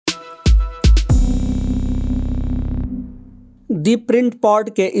दी print pod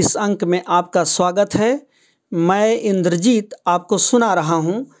के इस अंक में आपका स्वागत है। मैं इंद्रजीत आपको सुना रहा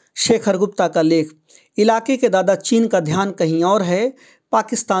हूँ शेखर गुप्ता का लेख। इलाके के दादा चीन का ध्यान कहीं और है,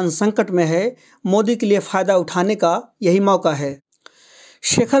 पाकिस्तान संकट में है, मोदी के लिए फ़ायदा उठाने का यही मौका है।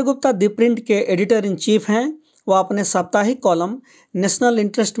 शेखर गुप्ता दी प्रिंट के एडिटर इन चीफ हैं। वह अपने साप्ताहिक कॉलम नेशनल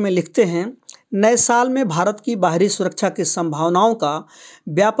इंटरेस्ट में लिखते हैं, नए साल में भारत की बाहरी सुरक्षा की संभावनाओं का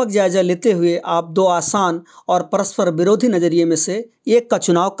व्यापक जायजा लेते हुए आप दो आसान और परस्पर विरोधी नज़रिए में से एक का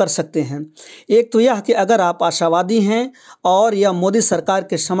चुनाव कर सकते हैं। एक तो यह कि अगर आप आशावादी हैं और या मोदी सरकार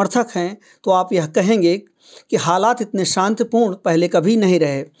के समर्थक हैं तो आप यह कहेंगे कि हालात इतने शांतिपूर्ण पहले कभी नहीं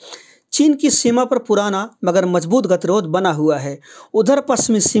रहे। चीन की सीमा पर पुराना मगर मजबूत गतिरोध बना हुआ है। उधर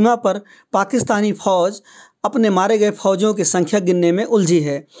पश्चिमी सीमा पर पाकिस्तानी फौज अपने मारे गए फौजियों की संख्या गिनने में उलझी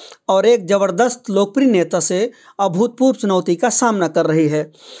है और एक ज़बरदस्त लोकप्रिय नेता से अभूतपूर्व चुनौती का सामना कर रही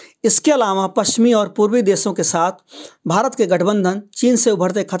है। इसके अलावा पश्चिमी और पूर्वी देशों के साथ भारत के गठबंधन चीन से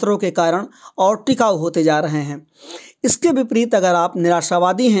उभरते खतरों के कारण और टिकाऊ होते जा रहे हैं। इसके विपरीत अगर आप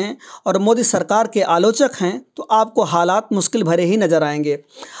निराशावादी हैं और मोदी सरकार के आलोचक हैं तो आपको हालात मुश्किल भरे ही नजर आएंगे।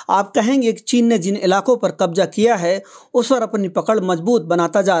 आप कहेंगे कि चीन ने जिन इलाकों पर कब्जा किया है उस पर अपनी पकड़ मजबूत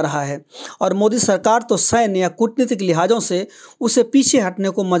बनाता जा रहा है और मोदी सरकार तो सैन्य या कूटनीतिक लिहाजों से उसे पीछे हटने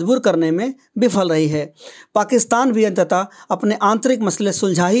को मजबूर करने में विफल रही है। पाकिस्तान भी अंततः अपने आंतरिक मसले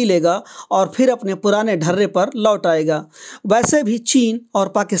सुलझा ही लेगा और फिर अपने पुराने ढर्रे पर लौट आएगा। वैसे भी चीन और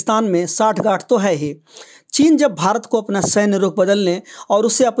पाकिस्तान में साठगांठ तो है ही। चीन जब भारत को अपना सैन्य रुख बदलने और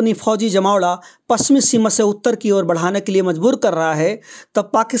उसे अपनी फौजी जमावड़ा पश्चिमी सीमा से उत्तर की ओर बढ़ाने के लिए मजबूर कर रहा है, तब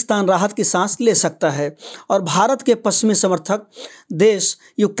पाकिस्तान राहत की सांस ले सकता है और भारत के पश्चिमी समर्थक देश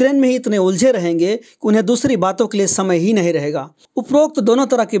यूक्रेन में ही इतने उलझे रहेंगे कि उन्हें दूसरी बातों के लिए समय ही नहीं रहेगा। उपरोक्त दोनों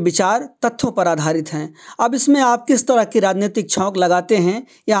तरह के विचार तथ्यों पर आधारित हैं। अब इसमें आप किस तरह की राजनीतिक छौंक लगाते हैं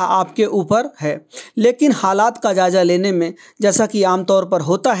यह आपके ऊपर है, लेकिन हालात का जायजा लेने में जैसा कि आमतौर पर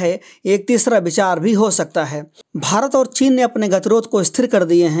होता है एक तीसरा विचार भी हो सकता है। भारत और चीन ने अपने गतिरोध को स्थिर कर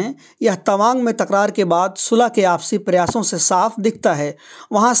दिए हैं। यह तवांग में तकरार के बाद सुलह के आपसी प्रयासों से साफ दिखता है।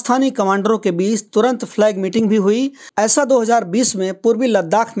 वहां स्थानीय कमांडरों के बीच तुरंत फ्लैग मीटिंग भी हुई। ऐसा 2020 में पूर्वी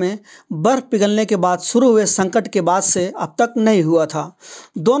लद्दाख में बर्फ पिघलने के बाद शुरू हुए संकट के बाद से अब तक नहीं हुआ था।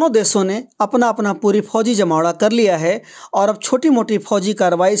 दोनों देशों ने अपना अपना पूरी फौजी जमावड़ा कर लिया है और अब छोटी मोटी फौजी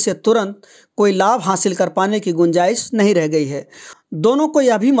कार्रवाई से तुरंत कोई लाभ हासिल कर पाने की गुंजाइश नहीं रह गई है। दोनों को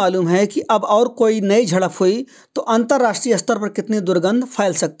यह भी मालूम है कि अब और कोई नई झड़प हुई तो अंतर्राष्ट्रीय स्तर पर कितनी दुर्गंध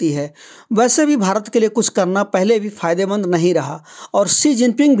फैल सकती है। वैसे भी भारत के लिए कुछ करना पहले भी फायदेमंद नहीं रहा और शी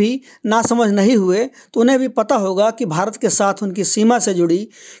जिनपिंग भी नासमझ नहीं हुए तो उन्हें भी पता होगा कि भारत के साथ उनकी सीमा से जुड़ी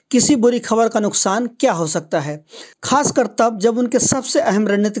किसी बुरी खबर का नुकसान क्या हो सकता है, खासकर तब जब उनके सबसे अहम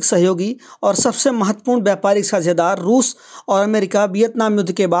रणनीतिक सहयोगी और सबसे महत्वपूर्ण व्यापारिक साझेदार रूस और अमेरिका वियतनाम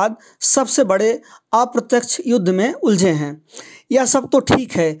युद्ध के बाद सबसे बड़े अप्रत्यक्ष युद्ध में उलझे हैं। यह सब तो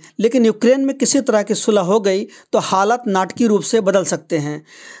ठीक है, लेकिन यूक्रेन में किसी तरह की सुलह हो गई तो हालात नाटकीय रूप से बदल सकते हैं।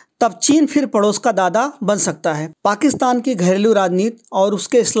 तब चीन फिर पड़ोस का दादा बन सकता है। पाकिस्तान की घरेलू राजनीति और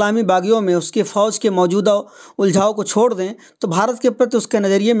उसके इस्लामी बागियों में उसकी फौज के मौजूदा उलझाव को छोड़ दें तो भारत के प्रति उसके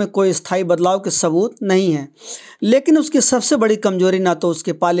नज़रिए में कोई स्थायी बदलाव के सबूत नहीं है। लेकिन उसकी सबसे बड़ी कमजोरी ना तो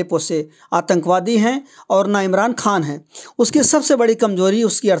उसके पाले पोसे आतंकवादी हैं और ना इमरान खान हैं। उसकी सबसे बड़ी कमजोरी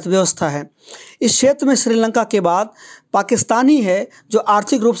उसकी अर्थव्यवस्था है। इस क्षेत्र में श्रीलंका के बाद पाकिस्तान ही है जो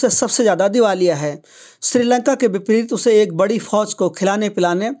आर्थिक रूप से सबसे ज़्यादा दिवालिया है। श्रीलंका के विपरीत उसे एक बड़ी फौज को खिलाने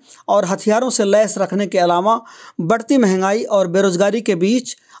पिलाने और हथियारों से लैस रखने के अलावा बढ़ती महंगाई और बेरोजगारी के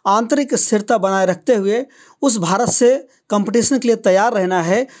बीच आंतरिक स्थिरता बनाए रखते हुए उस भारत से कंपटीशन के लिए तैयार रहना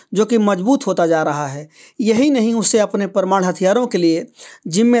है जो कि मजबूत होता जा रहा है। यही नहीं, उसे अपने परमाणु हथियारों के लिए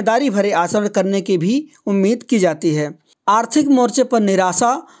जिम्मेदारी भरे आचरण करने की भी उम्मीद की जाती है। आर्थिक मोर्चे पर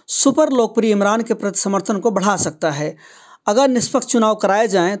निराशा सुपर लोकप्रिय इमरान के प्रति समर्थन को बढ़ा सकता है। अगर निष्पक्ष चुनाव कराए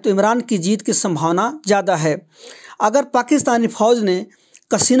जाएं तो इमरान की जीत की संभावना ज़्यादा है। अगर पाकिस्तानी फौज ने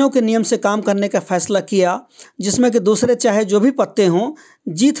कसिनो के नियम से काम करने का फैसला किया जिसमें कि दूसरे चाहे जो भी पत्ते हों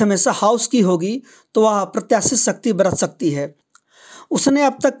जीत हमेशा हाउस की होगी तो वह अप्रत्याशित शक्ति बरत सकती है। उसने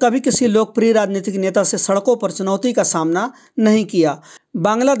अब तक कभी किसी लोकप्रिय राजनीतिक नेता से सड़कों पर चुनौती का सामना नहीं किया।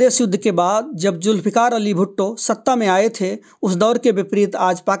 बांग्लादेश युद्ध के बाद जब जुल्फिकार अली भुट्टो सत्ता में आए थे उस दौर के विपरीत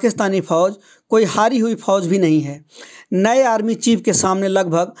आज पाकिस्तानी फौज कोई हारी हुई फौज भी नहीं है। नए आर्मी चीफ के सामने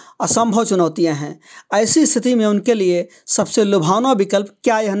लगभग असंभव चुनौतियां हैं। ऐसी स्थिति में उनके लिए सबसे लुभावना विकल्प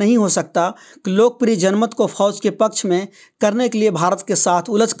क्या यह नहीं हो सकता कि लोकप्रिय जनमत को फौज के पक्ष में करने के लिए भारत के साथ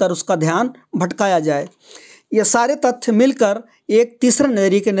उलझकर उसका ध्यान भटकाया जाए। ये सारे तथ्य मिलकर एक तीसरे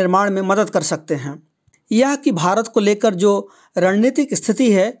नज़रिए के निर्माण में मदद कर सकते हैं। यह कि भारत को लेकर जो रणनीतिक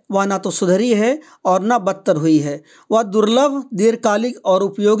स्थिति है वह न तो सुधरी है और न बदतर हुई है, वह दुर्लभ, दीर्घकालिक और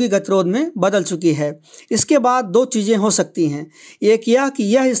उपयोगी गतिरोध में बदल चुकी है। इसके बाद दो चीज़ें हो सकती हैं। एक यह कि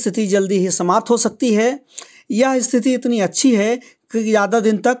यह स्थिति जल्दी ही समाप्त हो सकती है, यह स्थिति इतनी अच्छी है कि ज़्यादा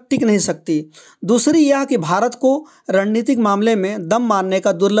दिन तक टिक नहीं सकती। दूसरी यह कि भारत को रणनीतिक मामले में दम मारने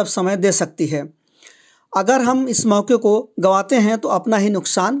का दुर्लभ समय दे सकती है। अगर हम इस मौके को गंवाते हैं तो अपना ही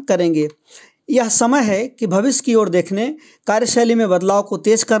नुकसान करेंगे। यह समय है कि भविष्य की ओर देखने, कार्यशैली में बदलाव को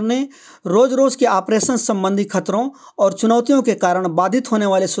तेज करने, रोज रोज के ऑपरेशन संबंधी खतरों और चुनौतियों के कारण बाधित होने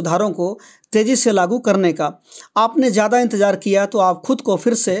वाले सुधारों को तेजी से लागू करने का। आपने ज़्यादा इंतजार किया तो आप खुद को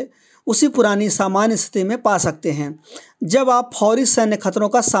फिर से उसी पुरानी सामान्य स्थिति में पा सकते हैं, जब आप फौरी सैन्य खतरों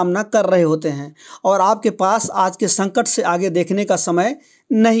का सामना कर रहे होते हैं और आपके पास आज के संकट से आगे देखने का समय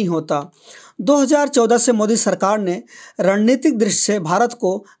नहीं होता। 2014 से मोदी सरकार ने रणनीतिक दृष्टि से भारत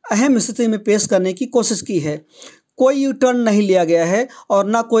को अहम स्थिति में पेश करने की कोशिश की है। कोई यू टर्न नहीं लिया गया है और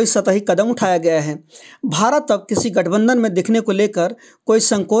न कोई सतही कदम उठाया गया है। भारत अब किसी गठबंधन में दिखने को लेकर कोई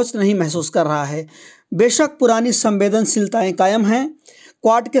संकोच नहीं महसूस कर रहा है। बेशक पुरानी संवेदनशीलताएं कायम हैं।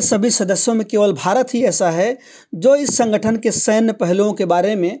 क्वाड के सभी सदस्यों में केवल भारत ही ऐसा है जो इस संगठन के सैन्य पहलुओं के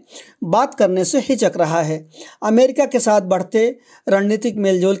बारे में बात करने से हिचक रहा है। अमेरिका के साथ बढ़ते रणनीतिक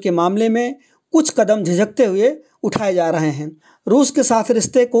मेलजोल के मामले में कुछ कदम झिझकते हुए उठाए जा रहे हैं। रूस के साथ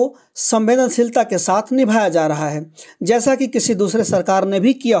रिश्ते को संवेदनशीलता के साथ निभाया जा रहा है, जैसा कि किसी दूसरे सरकार ने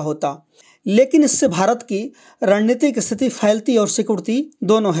भी किया होता। लेकिन इससे भारत की रणनीतिक स्थिति फैलती और सिकुड़ती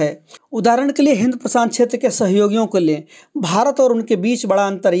दोनों है। उदाहरण के लिए हिंद प्रशांत क्षेत्र के सहयोगियों को लें। भारत और उनके बीच बड़ा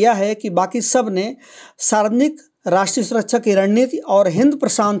अंतर यह है कि बाकी सब ने सार्वजनिक राष्ट्रीय सुरक्षा की रणनीति और हिंद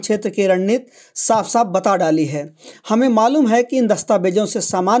प्रशांत क्षेत्र की रणनीति साफ साफ बता डाली है। हमें मालूम है कि इन दस्तावेजों से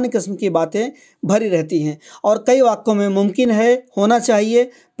सामान्य किस्म की बातें भरी रहती हैं और कई वाक्यों में मुमकिन है, होना चाहिए,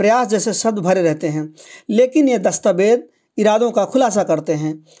 प्रयास जैसे शब्द भरे रहते हैं, लेकिन ये दस्तावेज इरादों का खुलासा करते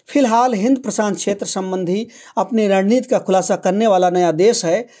हैं। फिलहाल हिंद प्रशांत क्षेत्र संबंधी अपनी रणनीति का खुलासा करने वाला नया देश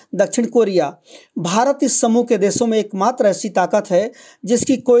है दक्षिण कोरिया। भारत इस समूह के देशों में एकमात्र ऐसी ताकत है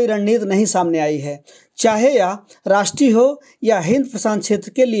जिसकी कोई रणनीति नहीं सामने आई है, चाहे यह राष्ट्रीय हो या हिंद प्रशांत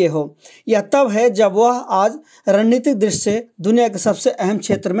क्षेत्र के लिए हो। यह तब है जब वह आज रणनीतिक दृष्टि से दुनिया के सबसे अहम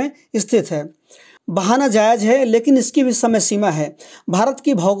क्षेत्र में स्थित है। बहाना जायज़ है, लेकिन इसकी भी समय सीमा है। भारत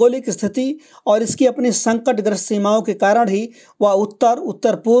की भौगोलिक स्थिति और इसकी अपनी संकटग्रस्त सीमाओं के कारण ही वह उत्तर,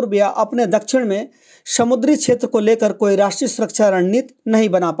 उत्तर पूर्व या अपने दक्षिण में समुद्री क्षेत्र को लेकर कोई राष्ट्रीय सुरक्षा रणनीति नहीं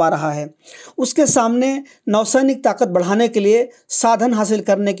बना पा रहा है। उसके सामने नौसैनिक ताकत बढ़ाने के लिए साधन हासिल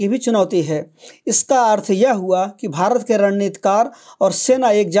करने की भी चुनौती है। इसका अर्थ यह हुआ कि भारत के रणनीतिकार और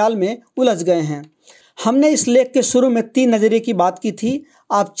सेना एक जाल में उलझ गए हैं। हमने इस लेख के शुरू में 3 नज़रिए की बात की थी।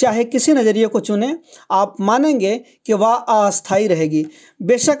 आप चाहे किसी नज़रिए को चुनें, आप मानेंगे कि वह अस्थायी रहेगी।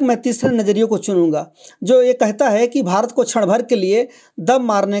 बेशक मैं तीसरे नज़रिए को चुनूंगा, जो ये कहता है कि भारत को क्षण भर के लिए दम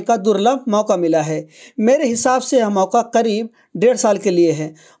मारने का दुर्लभ मौका मिला है। मेरे हिसाब से यह मौका करीब 1.5 साल के लिए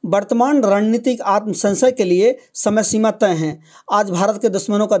है। वर्तमान रणनीतिक आत्मसंशय के लिए समय सीमा तय है। आज भारत के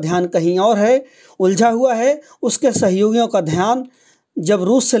दुश्मनों का ध्यान कहीं और है, उलझा हुआ है। उसके सहयोगियों का ध्यान जब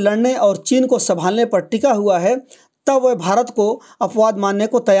रूस से लड़ने और चीन को संभालने पर टिका हुआ है, तब वह भारत को अपवाद मानने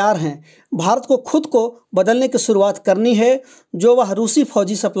को तैयार हैं। भारत को खुद को बदलने की शुरुआत करनी है, जो वह रूसी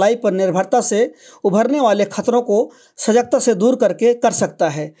फौजी सप्लाई पर निर्भरता से उभरने वाले खतरों को सजगता से दूर करके कर सकता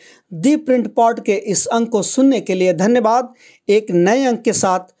है। दी प्रिंट पॉड के इस अंक को सुनने के लिए धन्यवाद। एक नए अंक के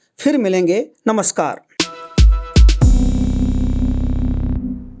साथ फिर मिलेंगे। नमस्कार।